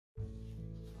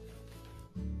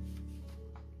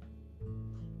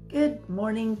Good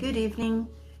morning, good evening,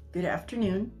 good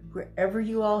afternoon, wherever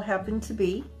you all happen to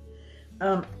be.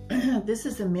 This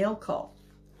is a mail call,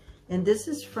 and this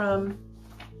is from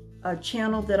a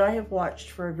channel that I have watched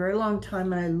for a very long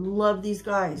time, and I love these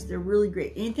guys. They're really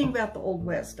great. Anything about the Old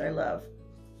West, I love.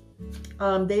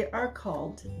 They are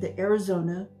called the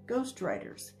Arizona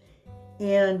Ghostriders,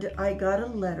 and I got a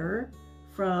letter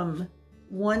from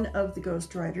one of the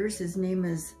Ghostriders. His name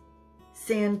is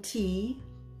Santee.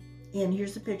 And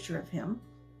here's a picture of him.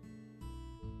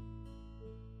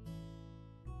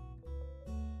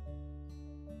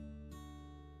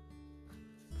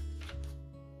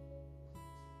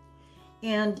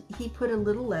 And he put a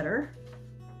little letter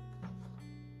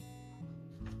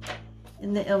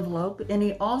in the envelope, and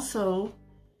he also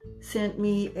sent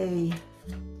me a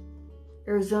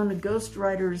Arizona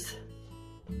Ghostriders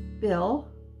bill.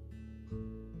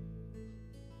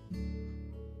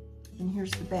 And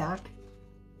here's the back.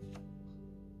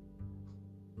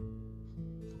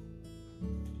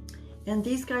 And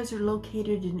these guys are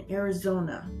located in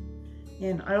Arizona.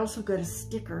 And I also got a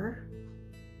sticker.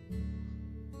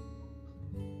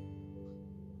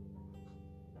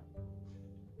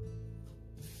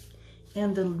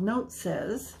 And the note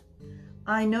says,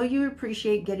 I know you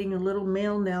appreciate getting a little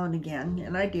mail now and again,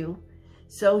 and I do.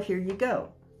 So here you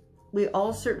go. We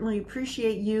all certainly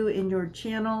appreciate you and your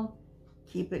channel.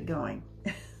 Keep it going.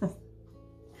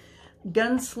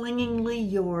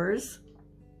 Gunslingingly yours,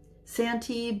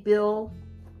 Santee, Bill,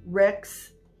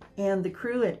 Rex, and the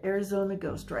crew at Arizona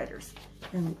Ghostriders.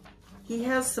 And he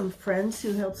has some friends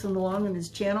who helps him along on his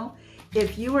channel.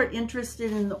 If you are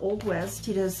interested in the Old West,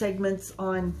 he does segments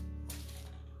on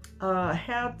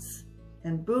hats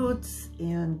and boots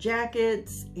and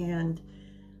jackets and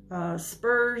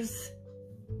spurs,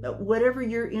 whatever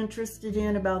you're interested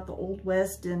in about the Old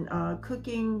West, and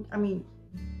cooking, I mean,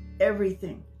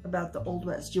 everything about the Old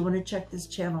West. You want to check this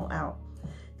channel out.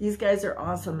 These guys are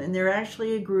awesome, and they're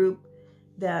actually a group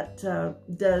that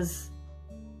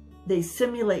they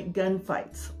simulate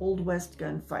gunfights, Old West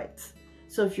gunfights.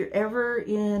 So if you're ever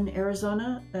in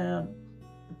Arizona,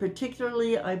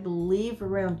 particularly I believe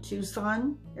around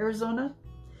Tucson, Arizona,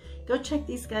 go check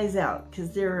these guys out,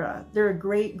 because they're a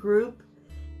great group,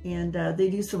 and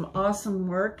they do some awesome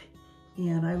work,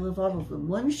 and I love all of them.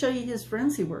 Let me show you his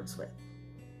friends he works with.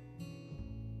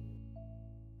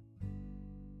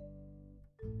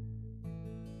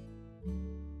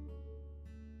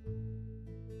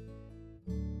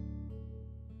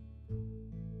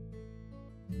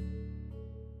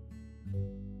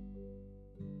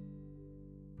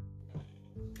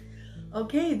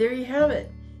 Okay, there you have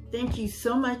it. Thank you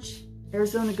so much,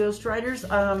 Arizona Ghostriders.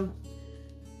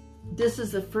 This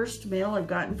is the first mail I've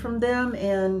gotten from them,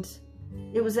 and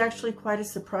it was actually quite a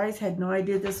surprise. Had no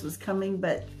idea this was coming,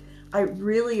 but I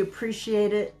really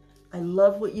appreciate it. I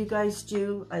love what you guys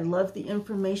do. I love the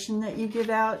information that you give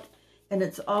out, and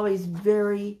it's always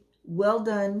very well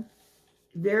done,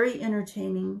 very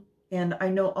entertaining, and I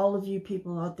know all of you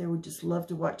people out there would just love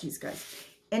to watch these guys.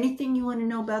 Anything you want to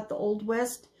know about the Old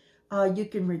West, you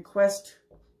can request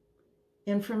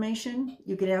information.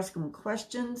 You can ask them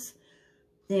questions.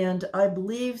 And I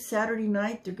believe Saturday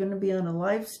night they're going to be on a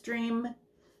live stream.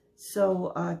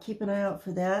 So keep an eye out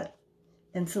for that.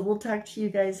 And so we'll talk to you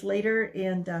guys later.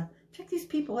 And check these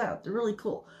people out. They're really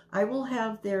cool. I will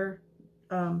have their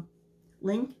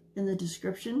link in the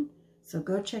description. So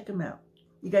go check them out.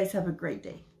 You guys have a great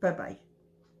day. Bye-bye.